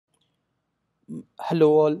Hello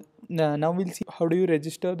all. Now we'll see how do you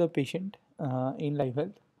register the patient in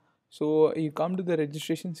CrelioHealth. So you come to the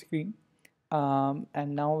registration screen,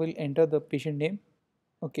 and now we'll enter the patient name.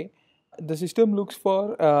 Okay. The system looks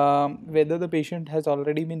for whether the patient has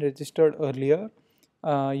already been registered earlier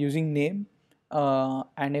using name,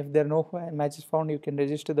 and if there are no matches found, you can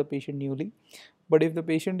register the patient newly. But if the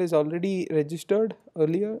patient is already registered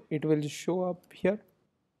earlier, it will show up here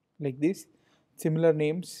like this, similar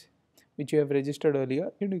names which you have registered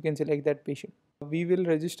earlier, and you can select that patient. We will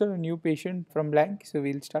register a new patient from blank, so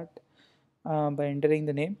we'll start by entering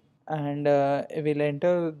the name, and we'll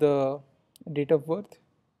enter the date of birth.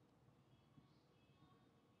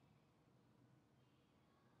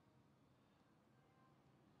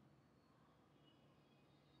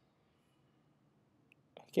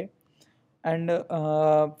 Okay, and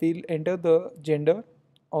we'll enter the gender,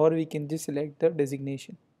 or we can just select the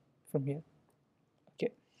designation from here.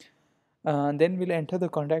 Okay, then we'll enter the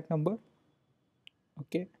contact number.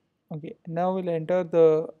 Okay, okay, now we'll enter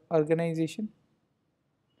the organization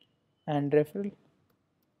and referral,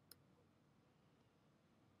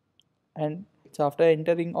 and so after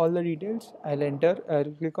entering all the details,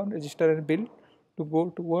 I'll click on register and bill to go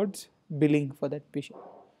towards billing for that patient.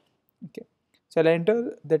 Okay, so I'll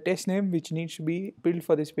enter the test name which needs to be billed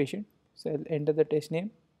for this patient. So I'll enter the test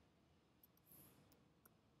name.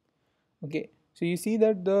 Okay, so you see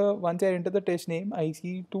that the once I enter the test name, I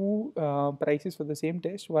see two prices for the same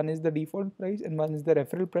test. One is the default price and one is the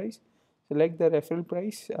referral price. Select the referral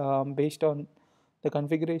price based on the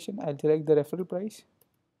configuration. I'll select the referral price.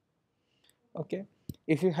 Okay,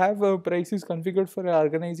 if you have prices configured for an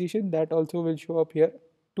organization, that also will show up here.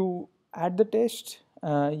 To add the test,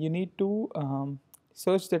 you need to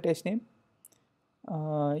search the test name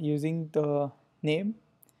using the name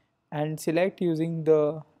and select using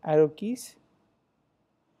the arrow keys,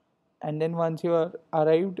 and then once you are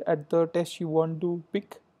arrived at the test you want to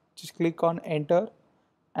pick, just click on enter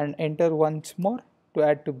and enter once more to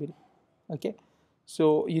add to bill. Okay,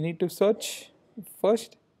 so you need to search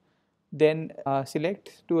first, then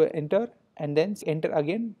select to enter, and then enter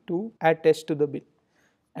again to add test to the bill,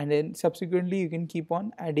 and then subsequently you can keep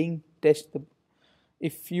on adding test.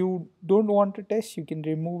 If you don't want a test, you can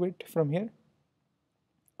remove it from here.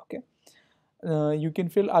 Okay, you can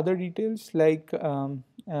fill other details like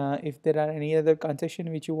if there are any other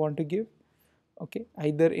concession which you want to give. Okay,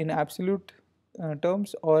 either in absolute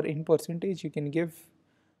terms or in percentage you can give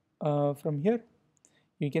from here.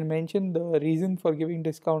 You can mention the reason for giving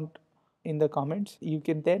discount in the comments. You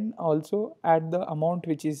can then also add the amount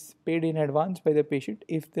which is paid in advance by the patient.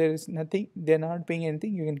 If there is nothing, they're not paying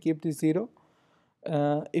anything, you can keep this zero.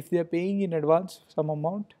 If they're paying in advance some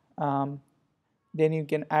amount, then you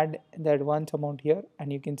can add the advance amount here,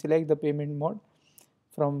 and you can select the payment mode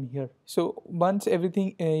from here. So once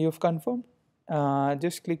everything you've confirmed,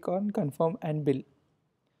 just click on confirm and bill.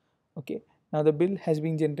 Okay, now the bill has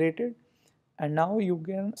been generated, and now you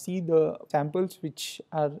can see the samples which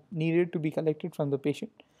are needed to be collected from the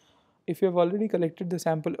patient. If you have already collected the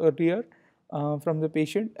sample earlier from the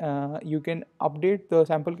patient, you can update the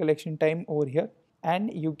sample collection time over here,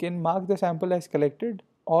 and you can mark the sample as collected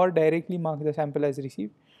or directly mark the sample as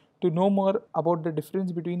received. To know more about the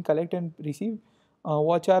difference between collect and receive,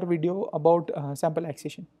 watch our video about sample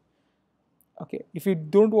accession. Okay, if you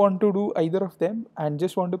don't want to do either of them and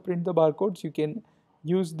just want to print the barcodes, you can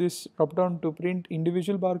use this drop down to print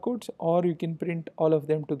individual barcodes, or you can print all of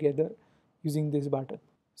them together using this button.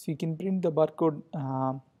 So you can print the barcode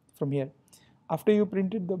from here. After you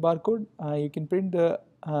printed the barcode, you can print the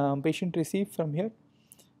patient receipt from here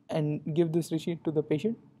and give this receipt to the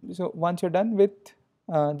patient. So once you're done with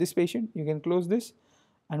this patient, you can close this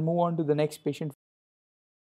and move on to the next patient.